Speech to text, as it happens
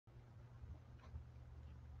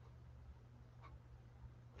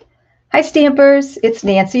Hi Stampers, it's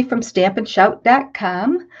Nancy from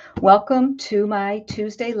stampandshout.com. Welcome to my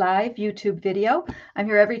Tuesday live YouTube video. I'm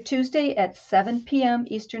here every Tuesday at 7 p.m.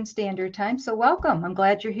 Eastern Standard Time, so welcome. I'm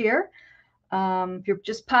glad you're here. If you're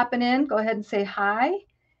just popping in, go ahead and say hi.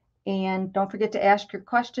 And don't forget to ask your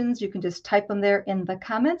questions. You can just type them there in the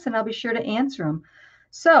comments and I'll be sure to answer them.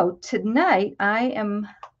 So tonight I am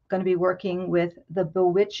going to be working with the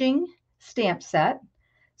Bewitching stamp set.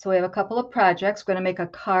 So we have a couple of projects. We're going to make a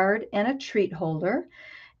card and a treat holder.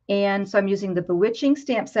 And so I'm using the Bewitching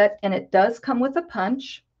stamp set, and it does come with a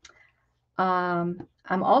punch. I'm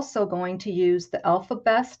also going to use the Alpha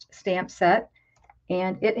Best stamp set,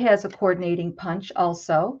 and it has a coordinating punch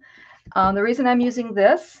also. The reason I'm using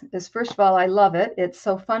this is, first of all, I love it. It's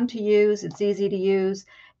so fun to use. It's easy to use.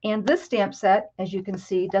 And this stamp set, as you can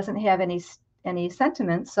see, doesn't have any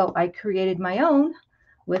sentiments, so I created my own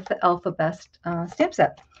with the Alpha Best stamp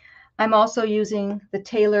set. I'm also using the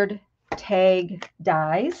tailored tag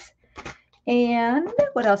dies. And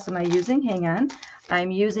what else am I using? Hang on. I'm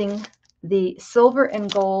using the silver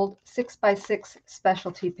and gold 6x6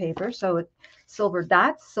 specialty paper. So it's silver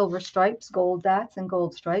dots, silver stripes, gold dots, and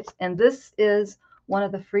gold stripes. And this is one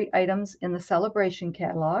of the free items in the Celebration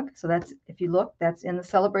catalog. So that's, if you look, that's in the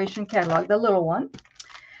Celebration catalog, the little one.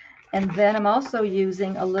 And then I'm also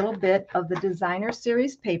using a little bit of the designer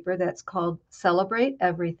series paper that's called Celebrate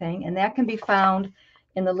Everything. And that can be found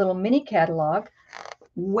in the little mini catalog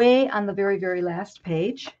way on the very, very last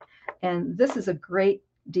page. And this is a great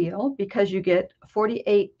deal because you get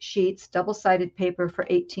 48 sheets, double-sided paper for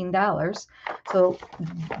 $18. So,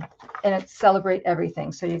 and it's Celebrate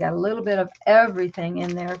Everything. So you got a little bit of everything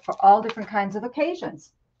in there for all different kinds of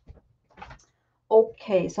occasions.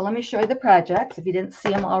 Okay, so let me show you the projects. If you didn't see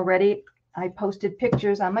them already, I posted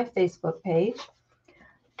pictures on my Facebook page.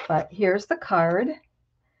 But here's the card.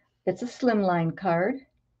 It's a slimline card.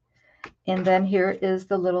 And then here is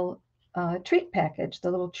the little treat package,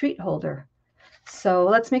 the little treat holder. So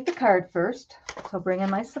let's make the card first. So I'll bring in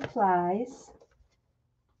my supplies.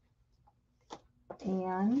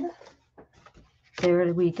 And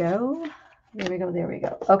there we go. There we go, there we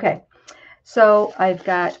go. Okay, so I've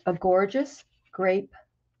got a gorgeous grape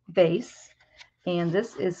vase, and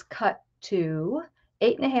this is cut to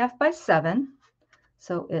 8.5 by 7.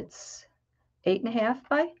 So it's 8.5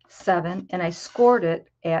 by 7, and I scored it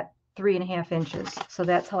at 3.5 inches. So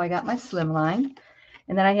that's how I got my slimline.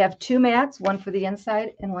 And then I have two mats, one for the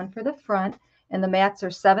inside and one for the front. And the mats are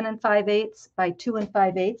 7 5/8 by 2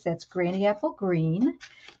 5/8. That's Granny Apple Green.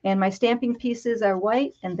 And my stamping pieces are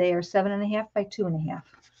white, and they are 7.5 by 2.5.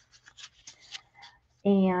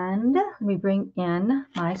 And let me bring in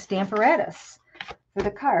my Stamparatus for the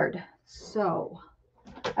card. So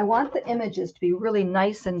I want the images to be really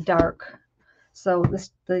nice and dark. So the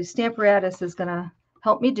Stamparatus is going to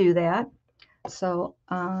help me do that. So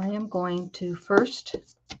I am going to first,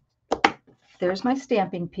 there's my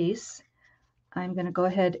stamping piece. I'm going to go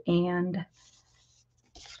ahead and,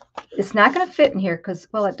 it's not going to fit in here because,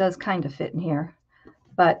 well, it does kind of fit in here.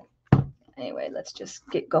 But anyway, let's just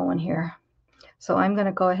get going here. So I'm going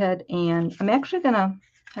to go ahead and I'm actually going to,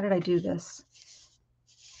 how did I do this?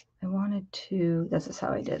 I wanted to, this is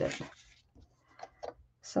how I did it.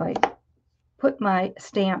 So I put my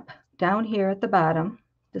stamp down here at the bottom.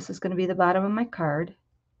 This is going to be the bottom of my card.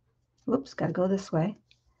 Whoops, got to go this way.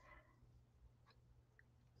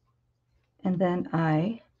 And then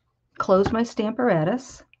I close my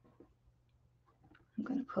Stamparatus. I'm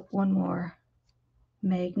going to put one more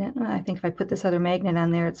magnet. I think if I put this other magnet on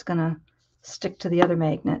there, it's going to stick to the other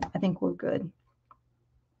magnet. I think we're good.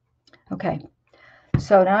 Okay,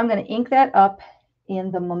 so now I'm going to ink that up in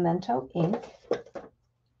the Memento ink.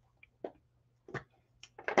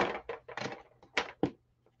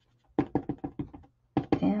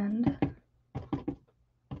 And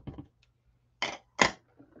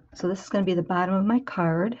so this is going to be the bottom of my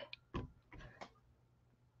card.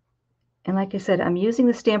 And like I said, I'm using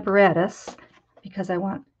the Stamparatus because I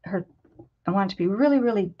want it to be really,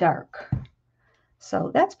 really dark.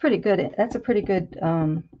 So that's pretty good. That's a pretty good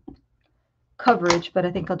coverage, but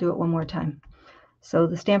I think I'll do it one more time. So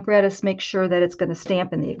the Stamparatus makes sure that it's going to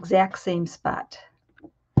stamp in the exact same spot.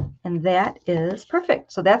 And that is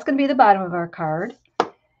perfect. So that's going to be the bottom of our card.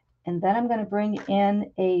 And then I'm going to bring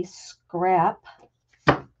in a scrap.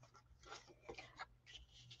 And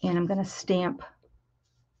I'm going to stamp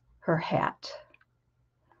her hat.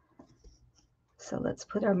 So let's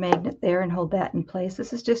put our magnet there and hold that in place.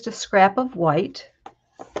 This is just a scrap of white.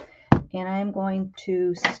 And I'm going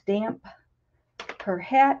to stamp her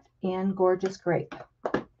hat in Gorgeous Grape.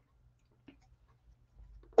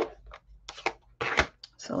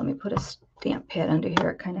 So let me put stamp pad under here.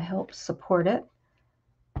 It kind of helps support it.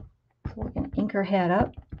 So we're going to ink her hat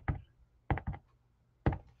up.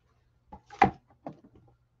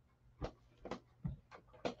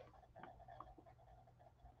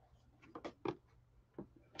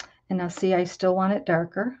 And now see, I still want it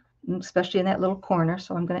darker, especially in that little corner,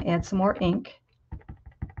 so I'm going to add some more ink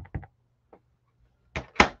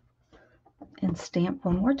and stamp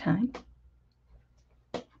one more time.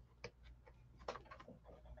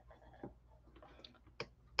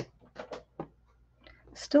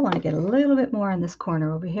 Still want to get a little bit more on this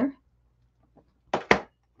corner over here.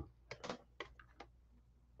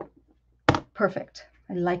 Perfect.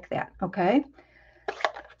 I like that. Okay.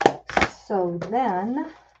 So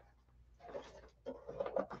then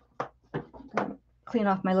clean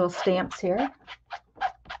off my little stamps here.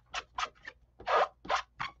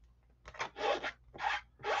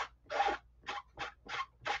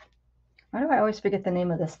 Why do I always forget the name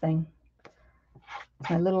of this thing?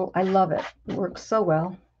 I love it. It works so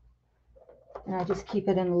well. And I just keep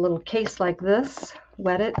it in a little case like this,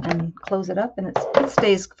 wet it and close it up, and it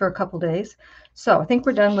stays for a couple days. So I think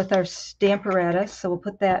we're done with our stamp apparatus. So we'll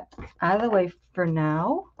put that out of the way for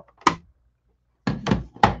now.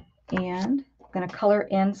 And I'm going to color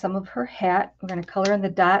in some of her hat. We're going to color in the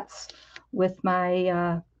dots with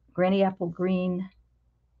my Granny Apple Green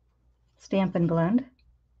Stampin' Blend.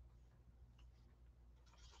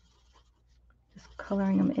 Just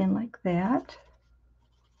coloring them in like that.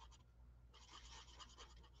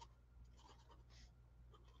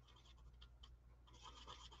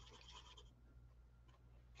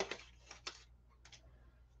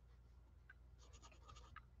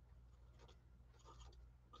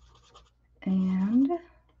 And I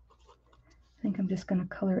think I'm just going to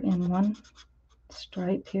color in one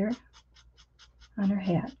stripe here on her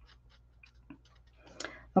hat.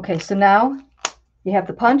 Okay, so now you have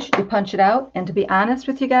the punch, you punch it out, and to be honest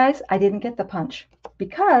with you guys, I didn't get the punch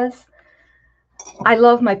because I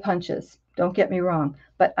love my punches, don't get me wrong,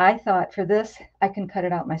 but I thought for this, I can cut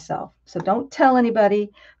it out myself. So don't tell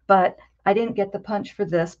anybody, but I didn't get the punch for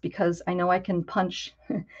this because I know I can punch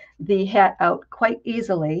the hat out quite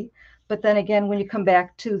easily. But then again, when you come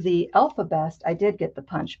back to the alphabet, I did get the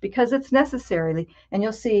punch because it's necessary. And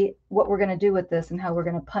you'll see what we're going to do with this and how we're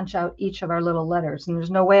going to punch out each of our little letters. And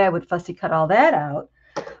there's no way I would fussy cut all that out,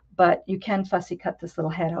 but you can fussy cut this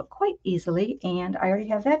little hat out quite easily. And I already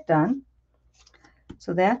have that done.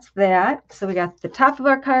 So that's that. So we got the top of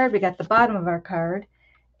our card, we got the bottom of our card.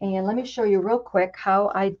 And let me show you real quick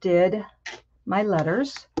how I did my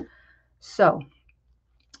letters. So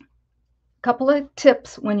couple of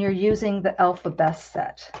tips when you're using the alphabet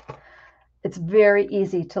set. It's very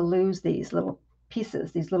easy to lose these little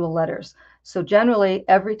pieces, these little letters. So generally,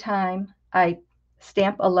 every time I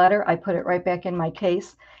stamp a letter, I put it right back in my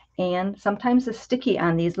case. And sometimes the sticky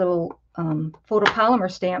on these little photopolymer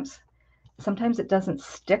stamps, sometimes it doesn't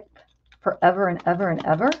stick forever and ever and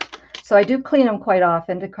ever. So I do clean them quite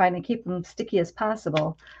often to kind of keep them sticky as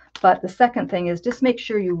possible. But the second thing is just make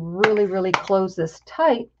sure you really, really close this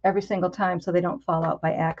tight every single time so they don't fall out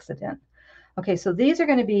by accident. Okay, so these are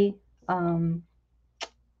going to be,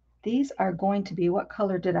 what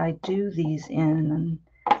color did I do these in?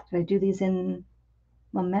 Did I do these in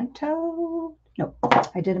Memento? No,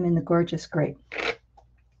 I did them in the Gorgeous Grape.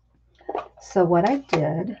 So what I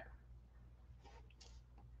did,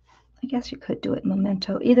 I guess you could do it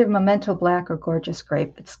Memento, either Memento Black or Gorgeous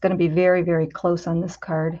Grape. It's going to be very, very close on this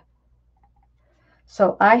card.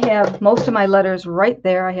 So I have most of my letters right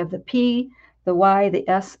there. I have the P, the Y, the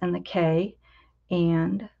S, and the K.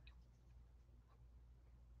 And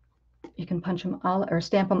you can punch them all or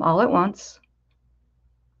stamp them all at once.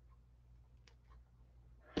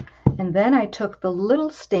 And then I took the little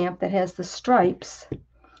stamp that has the stripes,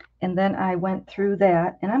 and then I went through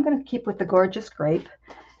that. And I'm going to keep with the Gorgeous Grape.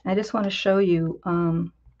 I just want to show you, I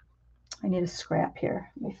need a scrap here.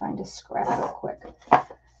 Let me find a scrap real quick.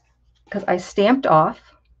 Because I stamped off,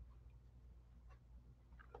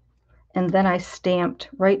 and then I stamped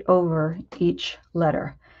right over each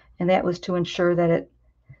letter. And that was to ensure that it,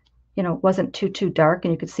 wasn't too dark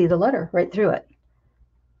and you could see the letter right through it.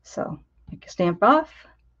 So you can stamp off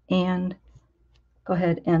and go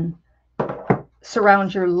ahead and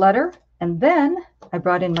surround your letter. And then I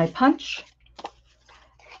brought in my punch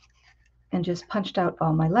and just punched out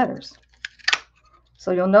all my letters.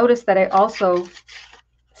 So you'll notice that I also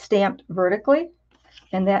stamped vertically,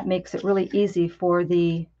 and that makes it really easy for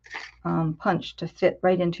the punch to fit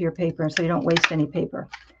right into your paper so you don't waste any paper.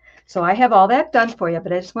 So I have all that done for you,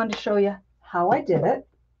 but I just wanted to show you how I did it.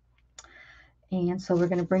 And so we're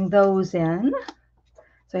going to bring those in.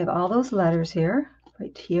 So I have all those letters here,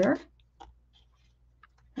 right here.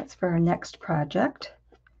 That's for our next project.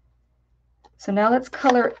 So now let's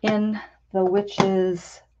color in the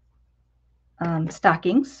witch's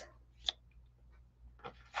stockings.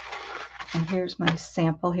 And here's my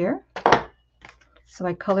sample here. So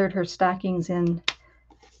I colored her stockings in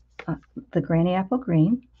the Granny Apple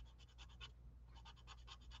Green.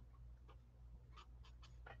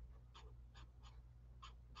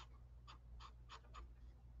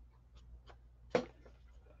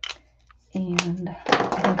 And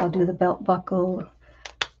I think I'll do the belt buckle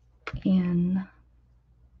in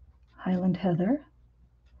Highland Heather.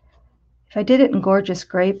 If I did it in Gorgeous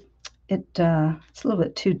Grape, it's a little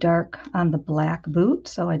bit too dark on the black boot,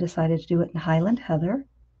 so I decided to do it in Highland Heather.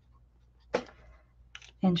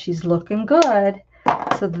 And she's looking good.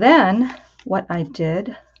 So then what I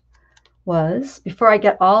did was, before I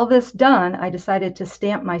get all this done, I decided to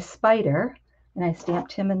stamp my spider, and I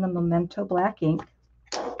stamped him in the Memento black ink.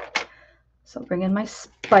 So I'll bring in my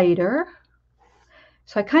spider.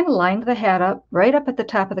 So I kind of lined the hat up right up at the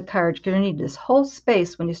top of the card. You're going to need this whole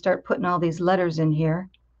space when you start putting all these letters in here.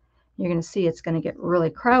 You're going to see it's going to get really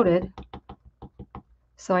crowded.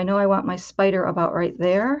 So I know I want my spider about right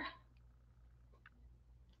there.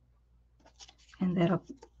 And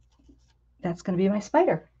that's going to be my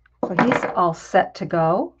spider. So he's all set to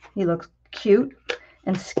go. He looks cute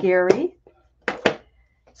and scary.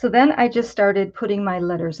 So then I just started putting my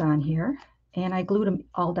letters on here, and I glued them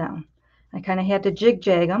all down. I kind of had to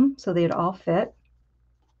jig-jag them so they'd all fit.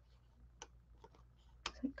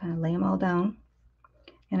 So kind of lay them all down,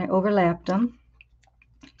 and I overlapped them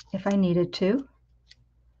if I needed to.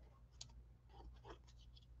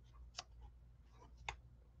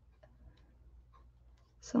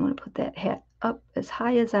 So I'm going to put that hat up as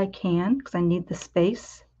high as I can because I need the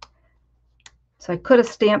space. So I could have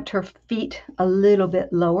stamped her feet a little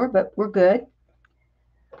bit lower, but we're good.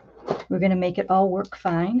 We're going to make it all work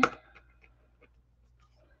fine.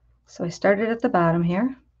 So I started at the bottom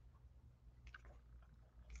here.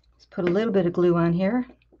 Just put a little bit of glue on here.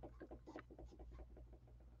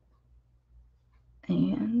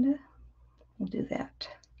 And we'll do that.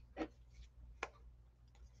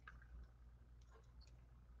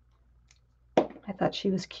 I thought she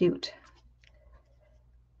was cute.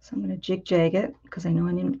 So I'm going to jig-jag it because I know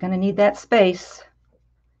I'm going to need that space.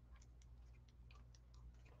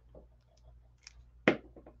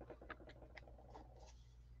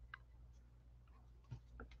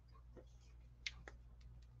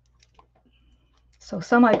 So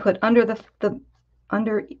some I put under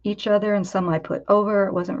under each other, and some I put over.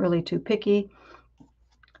 It wasn't really too picky.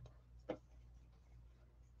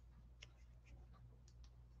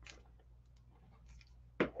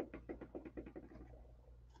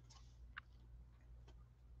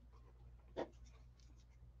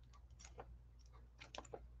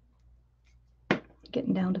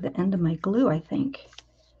 Getting down to the end of my glue, I think.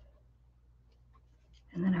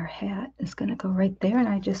 And then our hat is going to go right there, and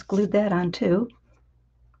I just glued that on too.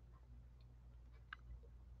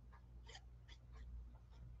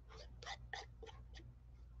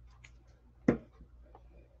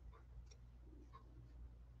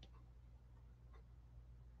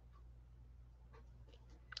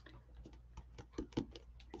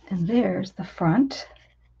 And there's the front.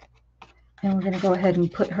 And we're going to go ahead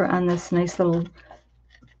and put her on this nice little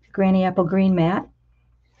Granny Apple Green mat.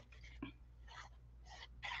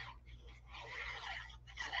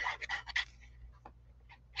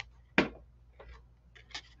 Put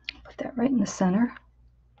that right in the center.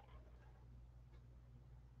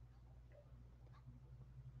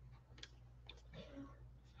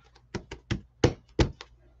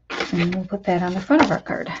 And we'll put that on the front of our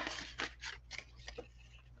card.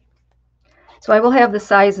 So I will have the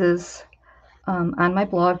sizes on my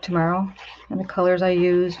blog tomorrow, and the colors I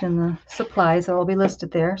used and the supplies that will be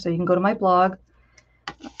listed there. So you can go to my blog,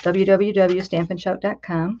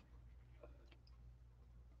 www.stampandshout.com.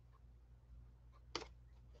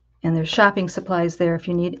 And there's shopping supplies there. If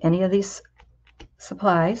you need any of these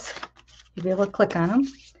supplies, you'll be able to click on them.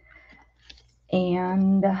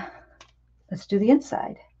 And let's do the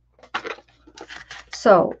inside.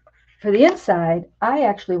 So for the inside, I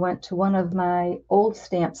actually went to one of my old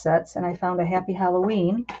stamp sets, and I found a Happy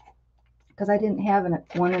Halloween because I didn't have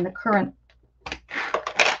one in the current.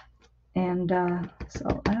 And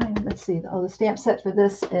so let's see. Oh, the stamp set for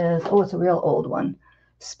this is, oh, it's a real old one.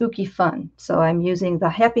 Spooky Fun. So I'm using the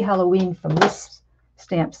Happy Halloween from this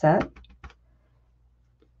stamp set.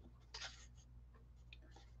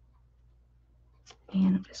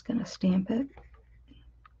 And I'm just going to stamp it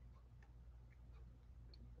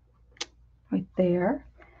right there.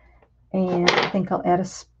 And I think I'll add a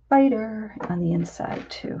spider on the inside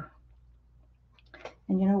too.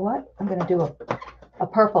 And you know what? I'm going to do a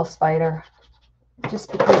purple spider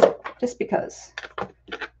just because. Just because.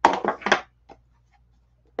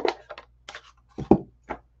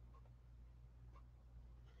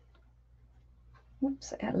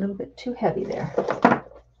 Oops, I got a little bit too heavy there.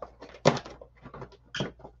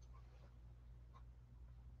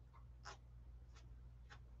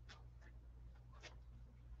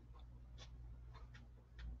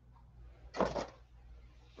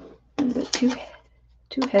 A little bit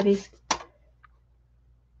too heavy.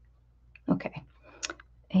 Okay.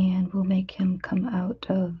 And we'll make him come out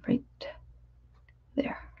of right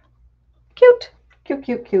there. Cute. Cute,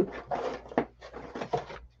 cute, cute.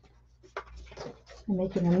 I'm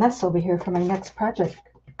making a mess over here for my next project.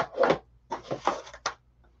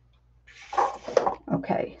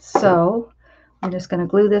 Okay, so we're just going to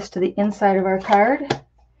glue this to the inside of our card.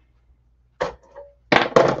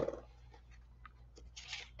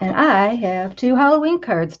 And I have 2 Halloween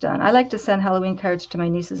cards done. I like to send Halloween cards to my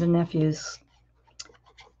nieces and nephews.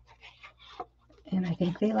 And I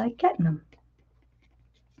think they like getting them.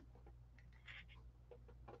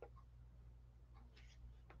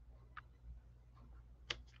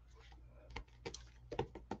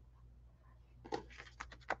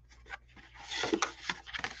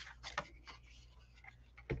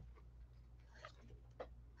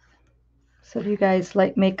 So do you guys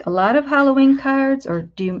make a lot of Halloween cards, or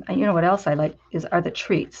do you know what else I like are the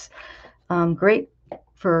treats. Great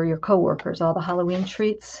for your coworkers, all the Halloween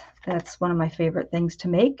treats. That's one of my favorite things to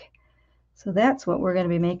make. So that's what we're going to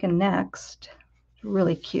be making next.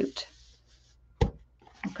 Really cute.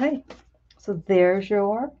 Okay, so there's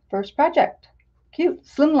your first project. Cute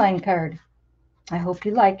slimline card. I hope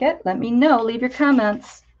you like it. Let me know. Leave your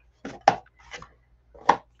comments.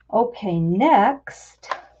 Okay, next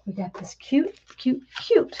we got this cute, cute,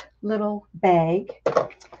 cute little bag.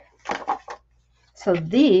 So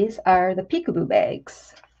these are the peekaboo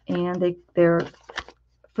bags, and they're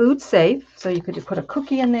food safe. So you could put a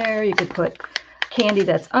cookie in there. You could put candy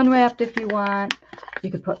that's unwrapped if you want. You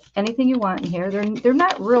could put anything you want in here. They're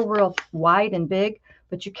not real wide and big,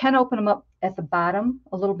 but you can open them up at the bottom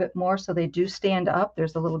a little bit more so they do stand up.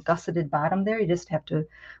 There's a little gusseted bottom there. You just have to,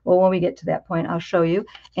 well, when we get to that point, I'll show you.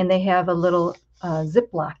 And they have a little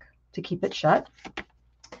Ziploc to keep it shut.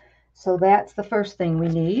 So that's the first thing we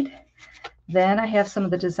need. Then I have some of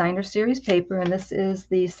the designer series paper, and this is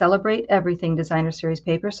the Celebrate Everything designer series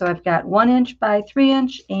paper. So I've got 1 inch by 3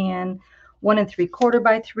 inch and 1 3/4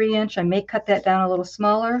 by 3 inch. I may cut that down a little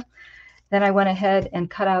smaller. Then I went ahead and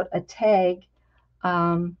cut out a tag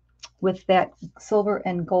with that silver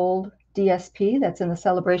and gold DSP that's in the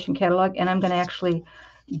Celebration catalog, and I'm going to actually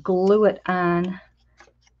glue it on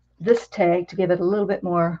this tag to give it a little bit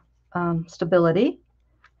more stability.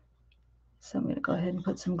 So I'm going to go ahead and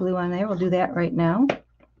put some glue on there. We'll do that right now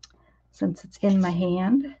since it's in my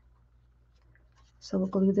hand. So we'll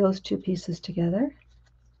glue those 2 pieces together.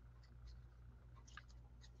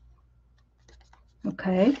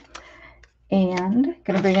 Okay, and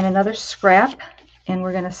going to bring in another scrap, and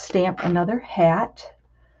we're going to stamp another hat.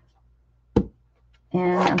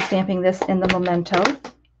 And I'm stamping this in the Memento.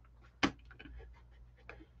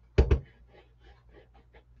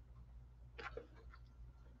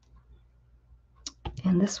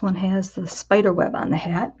 And this one has the spider web on the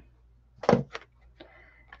hat. So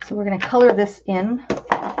we're going to color this in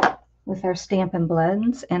with our Stampin'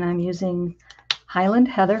 Blends, and I'm using Highland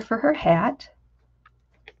Heather for her hat.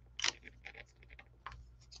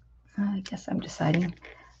 I guess I'm deciding.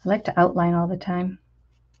 I like to outline all the time.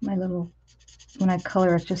 When I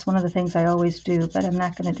color, it's just one of the things I always do, but I'm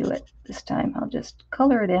not going to do it this time. I'll just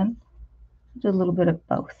color it in. Do a little bit of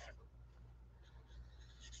both.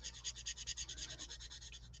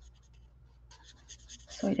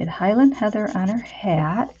 So I did Highland Heather on her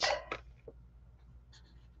hat.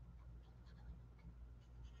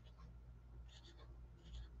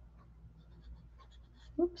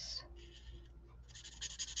 Oops.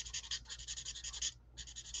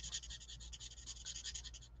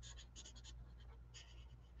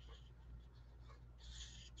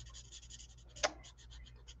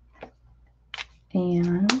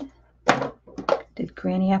 And did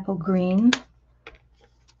Granny Apple Green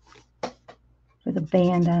for the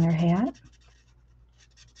band on her hat.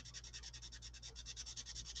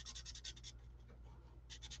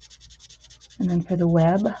 And then for the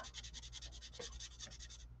web,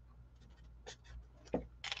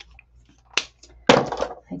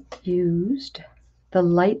 I used the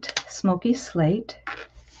light smoky slate.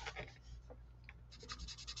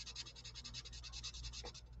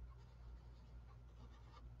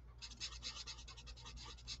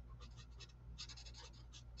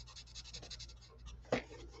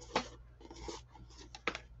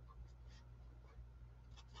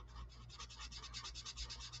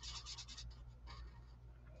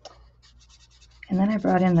 And then I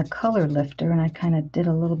brought in the color lifter and I kind of did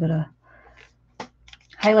a little bit of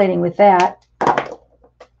highlighting with that.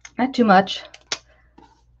 Not too much,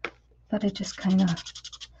 but I just kind of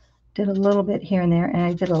did a little bit here and there, and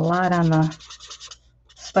I did a lot on the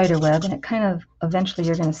spider web, and it kind of, eventually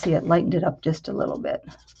you're going to see it lightened it up just a little bit.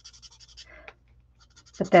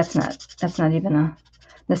 But that's not even a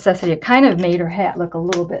necessity. It kind of made her hat look a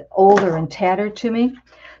little bit older and tattered to me.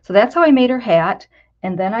 So that's how I made her hat,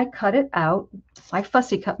 and then I cut it out. I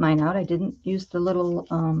fussy cut mine out. I didn't use the little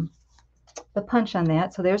the punch on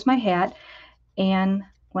that. So there's my hat, and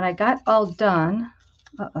when I got all done,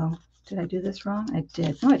 did I do this wrong? I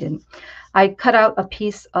did. No, I didn't. I cut out a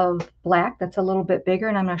piece of black that's a little bit bigger,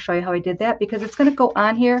 and I'm going to show you how I did that because it's going to go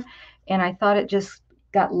on here, and I thought it just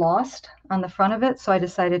got lost on the front of it, so I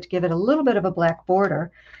decided to give it a little bit of a black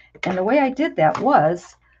border. And the way I did that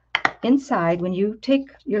was inside, when you take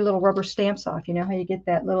your little rubber stamps off, you know how you get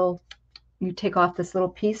that little, you take off this little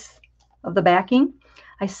piece of the backing?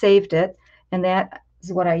 I saved it, and that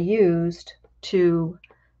is what I used to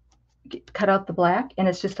cut out the black, and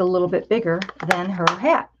it's just a little bit bigger than her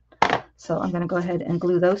hat. So I'm going to go ahead and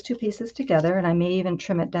glue those two pieces together, and I may even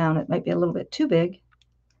trim it down. It might be a little bit too big.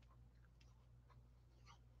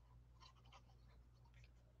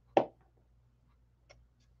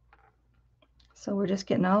 So we're just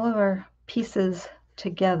getting all of our pieces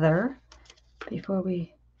together before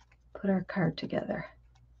we put our card together.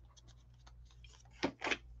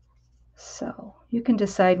 So you can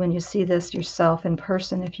decide when you see this yourself in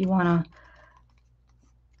person if you want to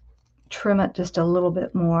trim it just a little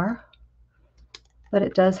bit more, but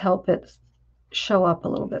it does help it show up a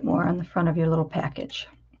little bit more on the front of your little package.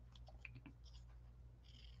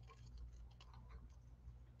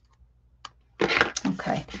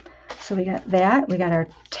 Okay, so we got that. We got our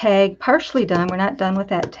tag partially done. We're not done with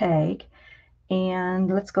that tag. And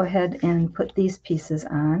let's go ahead and put these pieces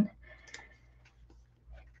on.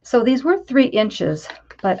 So these were 3 inches,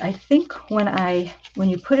 but I think when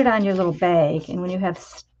you put it on your little bag and when you have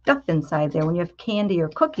stuff inside there, when you have candy or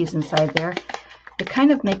cookies inside there, it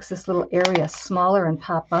kind of makes this little area smaller and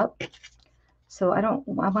pop up. So I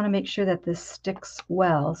want to make sure that this sticks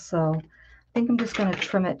well. So I think I'm just going to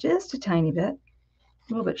trim it just a tiny bit, a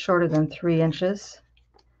little bit shorter than 3 inches.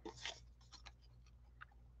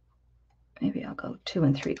 Maybe I'll go 2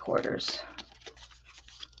 3/4.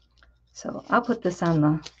 So I'll put this on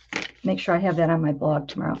the, make sure I have that on my blog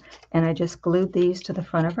tomorrow. And I just glued these to the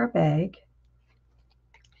front of our bag.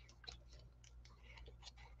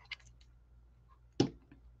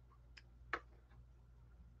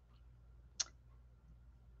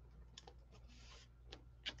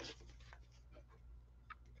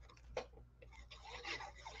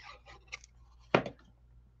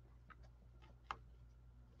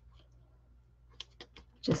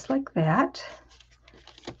 Just like that.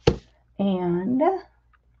 And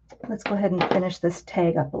let's go ahead and finish this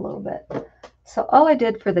tag up a little bit. So all I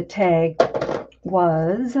did for the tag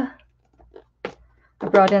was I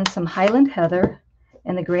brought in some Highland Heather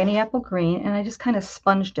and the Granny Apple Green, and I just kind of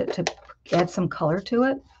sponged it to add some color to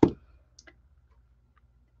it.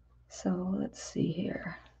 So let's see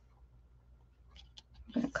here.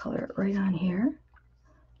 I'm going to color it right on here.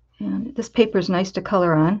 And this paper is nice to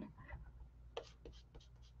color on.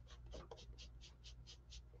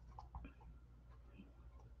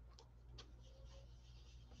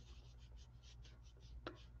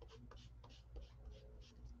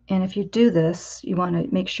 And if you do this, you want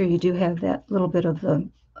to make sure you do have that little bit of the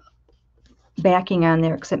backing on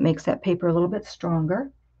there because it makes that paper a little bit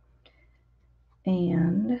stronger.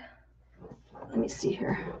 And let me see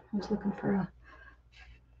here. I was looking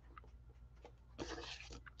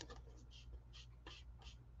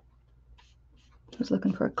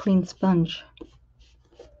for a clean sponge.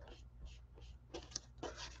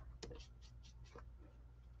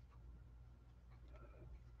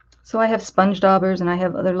 So I have sponge daubers and I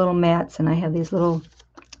have other little mats and I have these little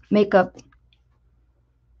makeup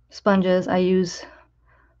sponges. I use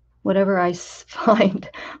whatever I find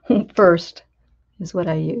first is what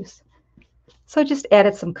I use. So I just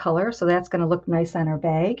added some color, so that's going to look nice on our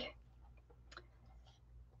bag.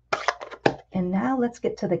 And now let's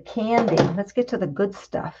get to the candy. Let's get to the good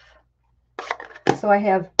stuff. So I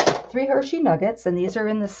have 3 Hershey Nuggets, and these are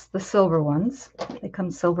in the silver ones. They come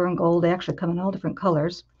silver and gold. They actually come in all different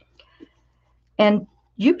colors. And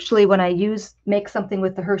usually when I make something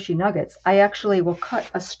with the Hershey Nuggets, I actually will cut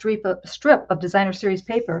a strip of designer series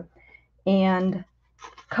paper and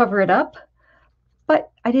cover it up. But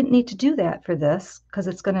I didn't need to do that for this because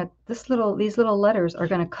it's going to, these little letters are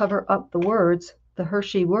going to cover up the words, the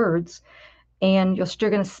Hershey words, and you're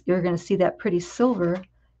going to see that pretty silver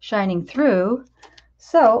shining through.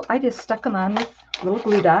 So I just stuck them on with little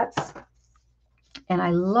glue dots, and I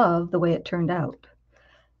love the way it turned out.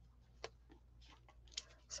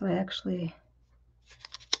 So I actually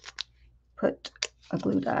put a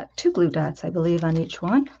glue dot, 2 glue dots, I believe, on each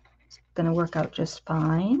one. It's going to work out just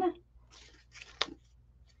fine.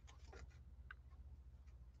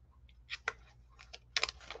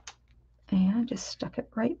 And I just stuck it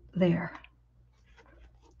right there.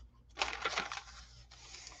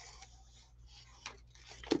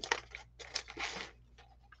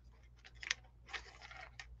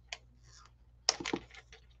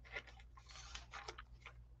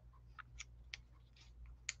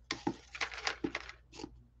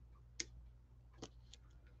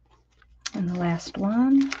 And the last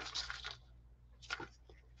one.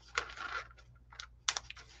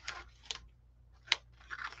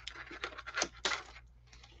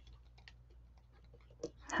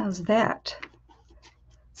 How's that?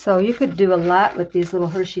 So you could do a lot with these little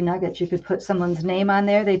Hershey nuggets. You could put someone's name on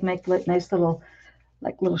there. They'd make nice little,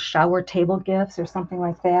 like little shower table gifts or something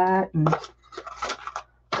like that.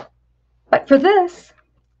 But for this,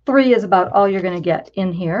 3 is about all you're going to get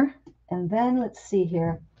in here. And then let's see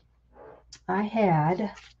here. I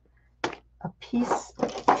had a piece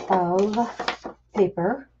of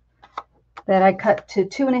paper that I cut to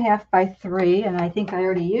 2.5 by 3, and I think I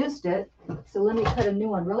already used it. So let me cut a new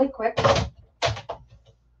one really quick.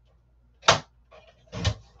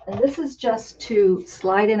 And this is just to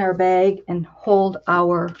slide in our bag and hold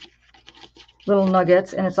our little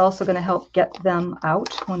nuggets, and it's also going to help get them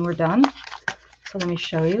out when we're done. So let me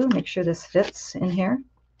show you, make sure this fits in here.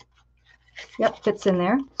 Yep, fits in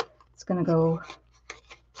there. It's going to go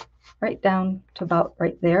right down to about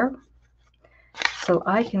right there. So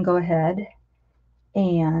I can go ahead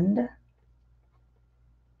and,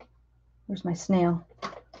 where's my snail?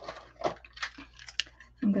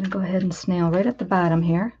 I'm going to go ahead and snail right at the bottom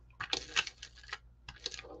here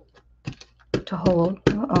to hold.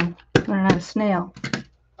 Uh-oh, I'm running out of snail.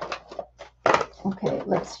 Okay,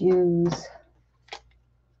 let's use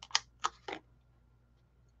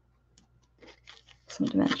some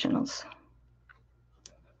dimensionals.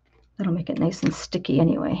 That'll make it nice and sticky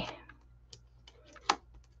anyway.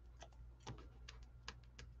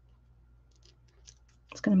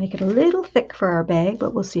 It's going to make it a little thick for our bag,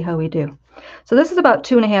 but we'll see how we do. So this is about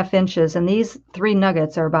 2.5 inches, and these 3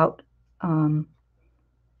 nuggets are about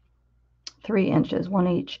 3 inches,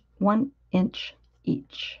 1 inch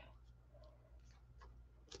each.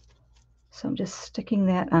 So I'm just sticking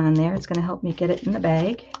that on there. It's going to help me get it in the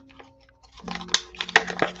bag.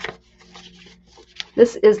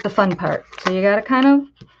 This is the fun part. So you got to kind of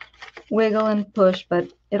wiggle and push,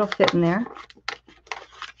 but it'll fit in there.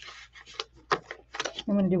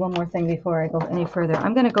 I'm going to do one more thing before I go any further.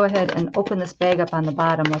 I'm going to go ahead and open this bag up on the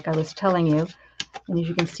bottom like I was telling you. And as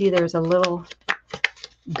you can see, there's a little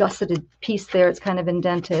gusseted piece there. It's kind of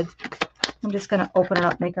indented. I'm just going to open it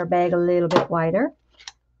up, make our bag a little bit wider.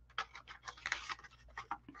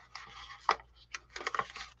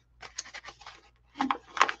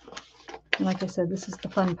 And like I said, this is the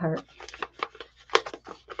fun part.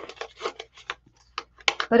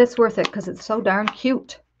 But it's worth it because it's so darn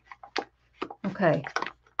cute. Okay,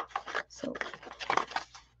 so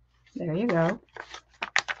there you go.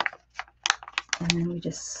 And then we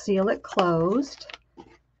just seal it closed.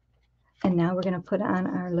 And now we're going to put on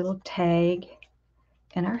our little tag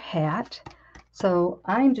and our hat. So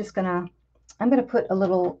I'm going to put a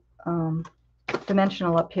little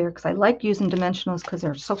dimensional up here because I like using dimensionals because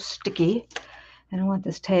they're so sticky. I don't want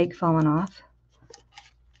this tag falling off.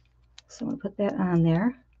 So I'm going to put that on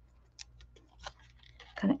there.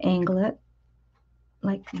 Kind of angle it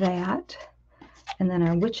like that. And then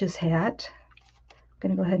our witch's hat, I'm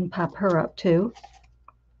going to go ahead and pop her up too.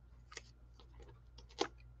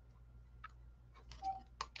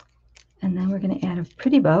 And then we're going to add a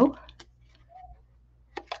pretty bow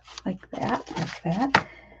like that, like that.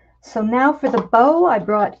 So now for the bow, I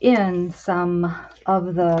brought in some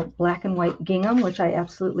of the black and white gingham, which I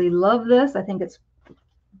absolutely love this. I think it's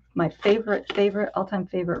my favorite, all-time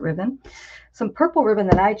favorite ribbon. Some purple ribbon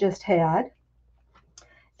that I just had.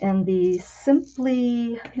 And the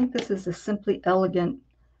Simply, I think this is the Simply Elegant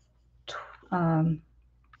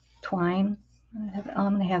twine.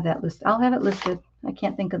 I'm going to have that listed. I'll have it listed. I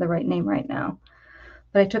can't think of the right name right now.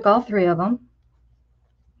 But I took all 3 of them.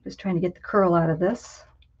 Just trying to get the curl out of this.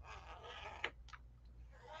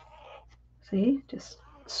 See, just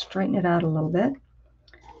straighten it out a little bit.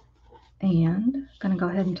 And I'm going to go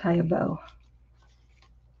ahead and tie a bow.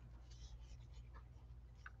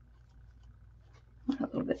 A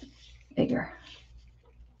little bit bigger.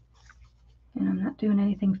 And I'm not doing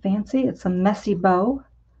anything fancy. It's a messy bow.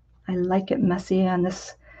 I like it messy on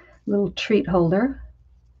this little treat holder.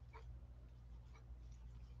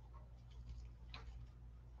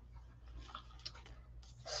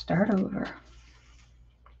 Start over.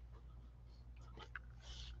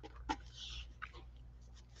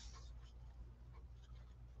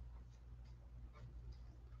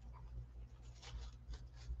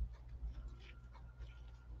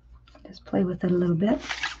 Just play with it a little bit.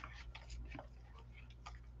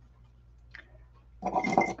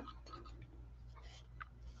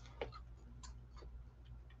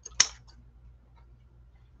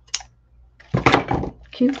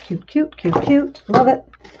 Cute, cute, cute, cute, cute. Love it.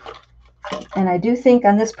 And I do think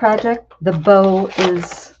on this project, the bow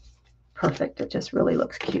is perfect. It just really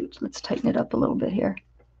looks cute. Let's tighten it up a little bit here.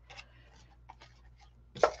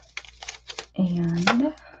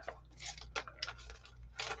 And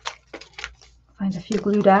find a few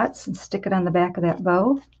glue dots and stick it on the back of that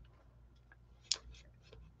bow.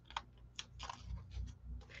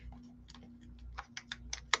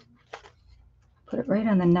 Put it right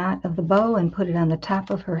on the knot of the bow and put it on the top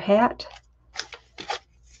of her hat.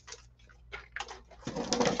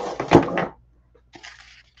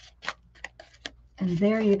 And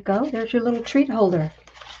there you go. There's your little treat holder.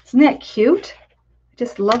 Isn't that cute? I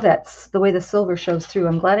just love that, the way the silver shows through.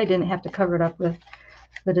 I'm glad I didn't have to cover it up with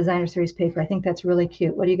the Designer Series paper. I think that's really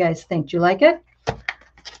cute. What do you guys think? Do you like it?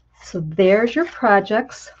 So there's your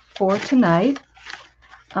projects for tonight.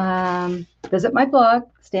 Visit my blog,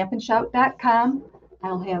 stampandshout.com.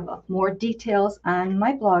 I'll have more details on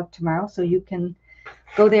my blog tomorrow, so you can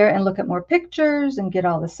go there and look at more pictures and get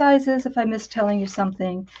all the sizes if I missed telling you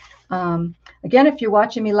something. Again, if you're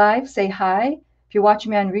watching me live, say hi. If you're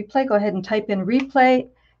watching me on replay, go ahead and type in replay.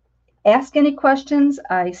 Ask any questions.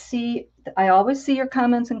 I always see your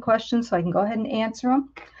comments and questions, so I can go ahead and answer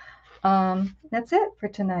them. That's it for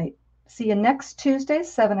tonight. See you next Tuesday,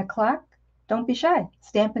 7 o'clock. Don't be shy.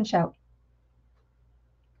 Stamp and shout.